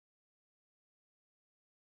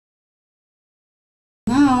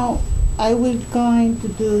I will going to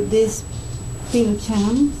do this pillow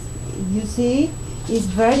charm. You see, it's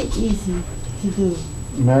very easy to do.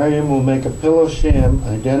 Miriam will make a pillow sham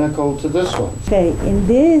identical to this one. Okay, in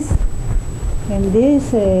this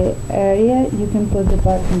area, you can put the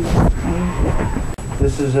button.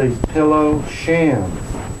 This is a pillow sham.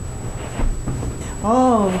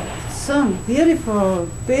 Oh, some beautiful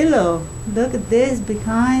pillow. Look at this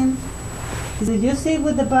behind. Did you see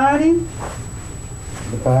with the batting?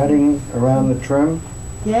 The batting around the trim.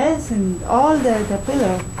 Yes, and all the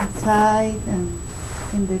pillow inside and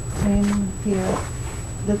in the trim here.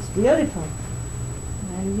 Looks beautiful.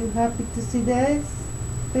 Are you happy to see this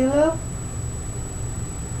pillow?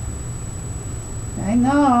 I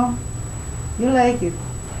know. You like it.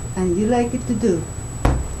 And you like it to do.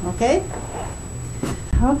 Okay?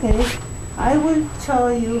 Okay. I will show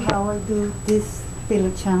you how I do this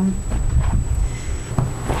pillow charm.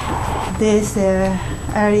 This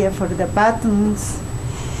area for the buttons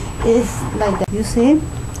is like that. You see?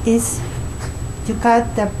 You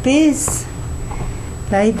cut the piece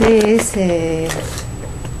like this,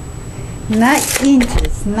 9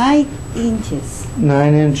 inches, 9 inches.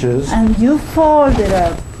 9 inches. And you fold it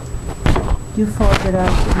up. You fold it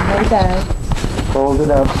up like that. Fold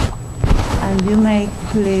it up. And you make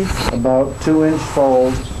please. About 2-inch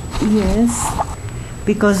folds. Yes.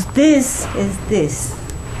 Because this is this.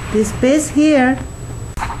 This piece here.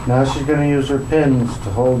 Now she's going to use her pins to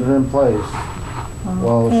hold it in place.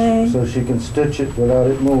 Okay. So she can stitch it without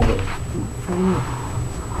it moving.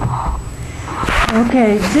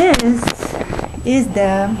 Okay, this is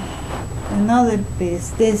another piece.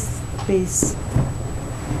 This piece.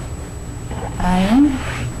 Iron.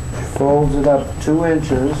 Folds it up 2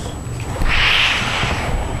 inches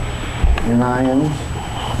in irons.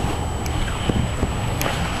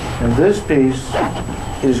 And this piece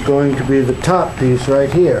is going to be the top piece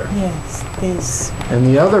right here. Yes, this. And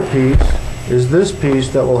the other piece is this piece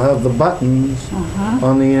that will have the buttons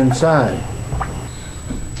on the inside.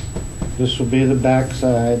 This will be the back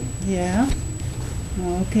side. Yeah.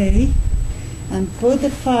 Okay. And put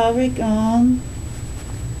the fabric on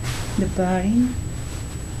the batting.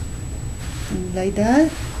 Like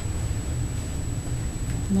that.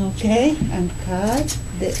 Okay. And cut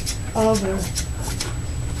the over.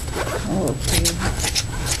 Okay.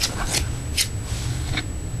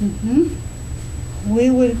 We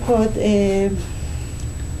will put a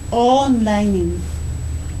on lining.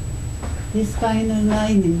 This kind of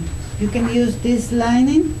lining. You can use this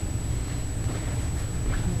lining,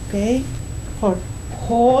 okay, for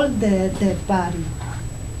hold the body.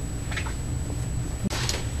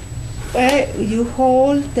 Where you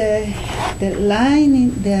hold the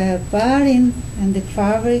lining, the batting and the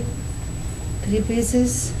fabric, 3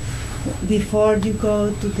 pieces, before you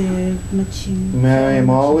go to the machine. Miriam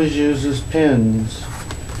always uses pins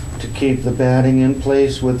to keep the batting in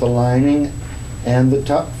place with the lining and the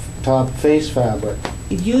top face fabric.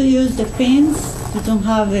 If you use the pins, you don't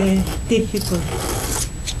have a difficult.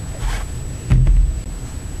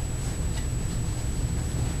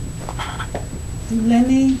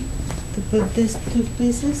 Lenny, to put these 2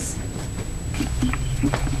 pieces.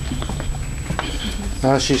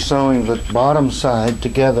 Now she's sewing the bottom side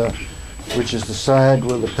together, which is the side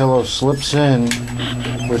where the pillow slips in,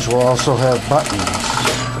 which will also have buttons.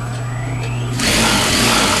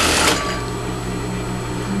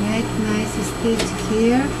 Make nice stitch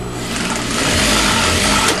here.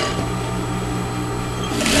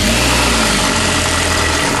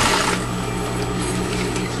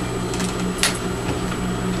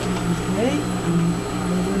 Okay.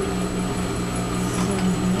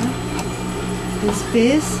 This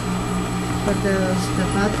piece for the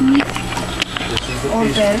buttons or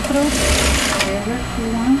velcro, whatever you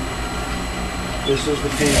want. This is the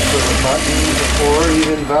piece for the buttons or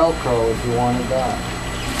even velcro if you wanted that.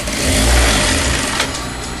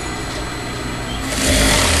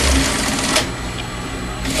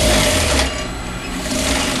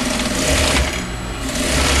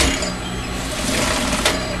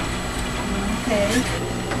 Okay.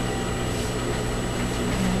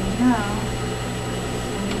 Now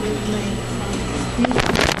we will make some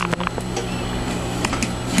stitches.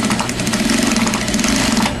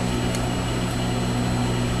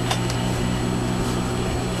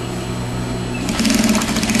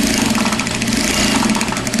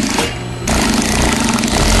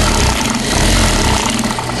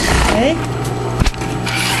 Okay.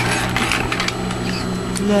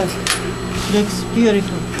 Look, looks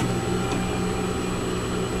beautiful.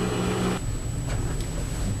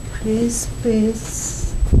 This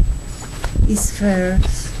piece is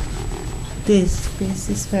first. This piece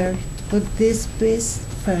is first. Put this piece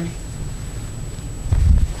first.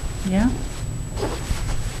 Yeah.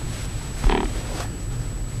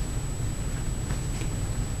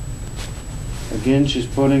 Again, she's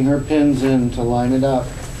putting her pins in to line it up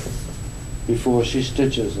before she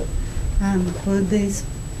stitches it. And put this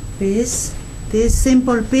piece, this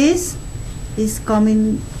simple piece is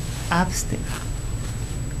coming upstairs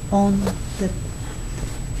on the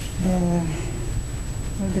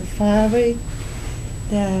fabric,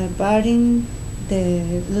 the batting,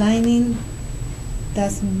 the lining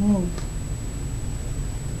doesn't move.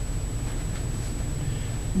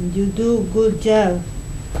 And you do a good job.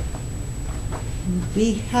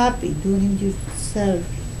 Be happy doing yourself.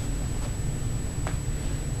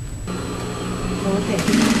 Okay.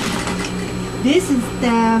 This is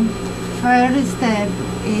the first step.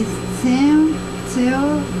 Is seam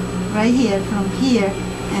till right here, from here,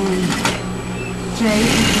 and try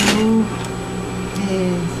to do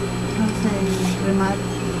remate.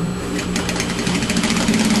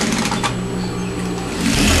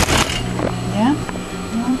 Yeah.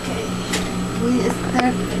 Okay. We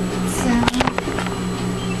start seam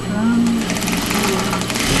from here.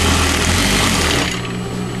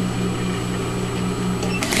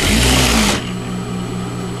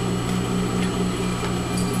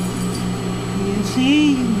 You see,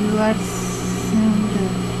 you are seeing the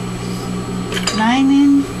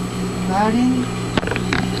lining, batting.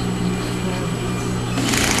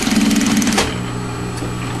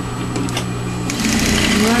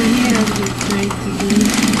 You are here to try to do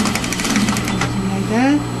something like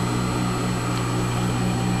that.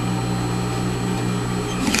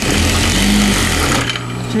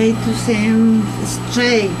 Try to seam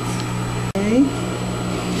straight. Okay.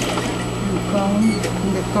 You come in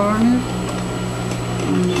the corner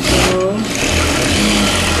and go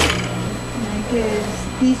like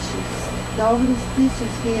stitches, double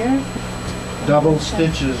stitches here. Double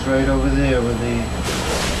stitches right over there where the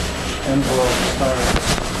envelope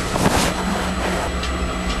starts.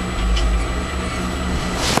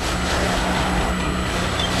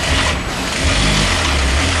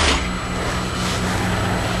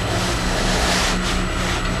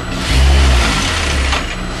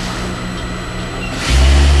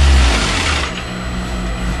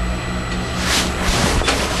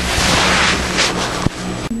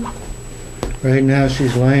 Right now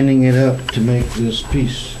she's lining it up to make this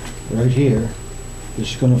piece right here.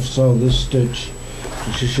 She's going to sew this stitch.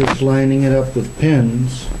 So she's just lining it up with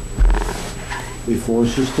pins before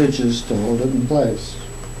she stitches to hold it in place.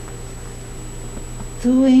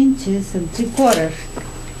 2 inches and 3/4.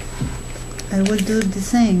 I will do the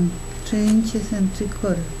same. 3 inches and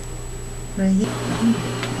 3/4. Right here.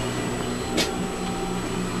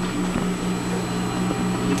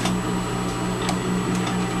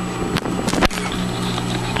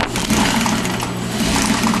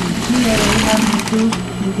 Here we have to do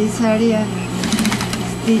in this area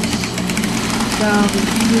stitch double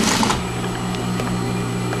stitch.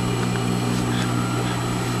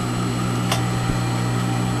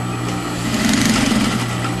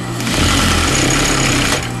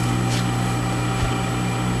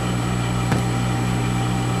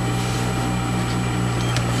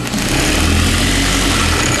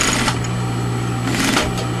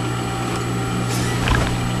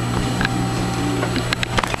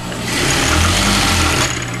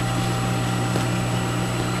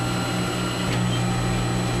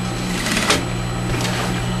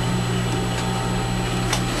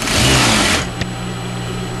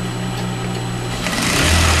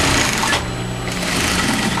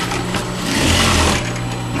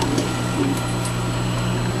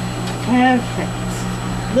 Perfect.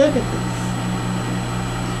 Look at this.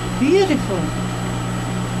 Beautiful.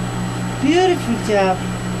 Beautiful job,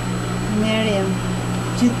 Miriam.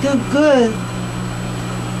 You do good.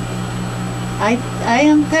 I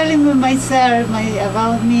am telling myself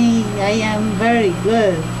about me, I am very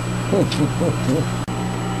good.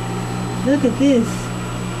 Look at this.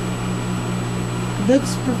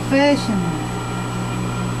 Looks professional.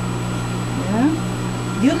 Yeah?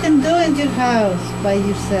 You can do it in your house by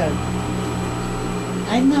yourself.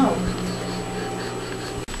 I know.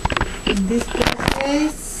 In this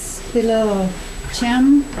case, below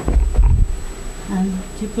Sham, and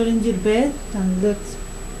you put in your bed and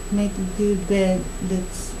make your bed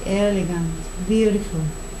looks elegant, beautiful.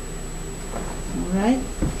 All right.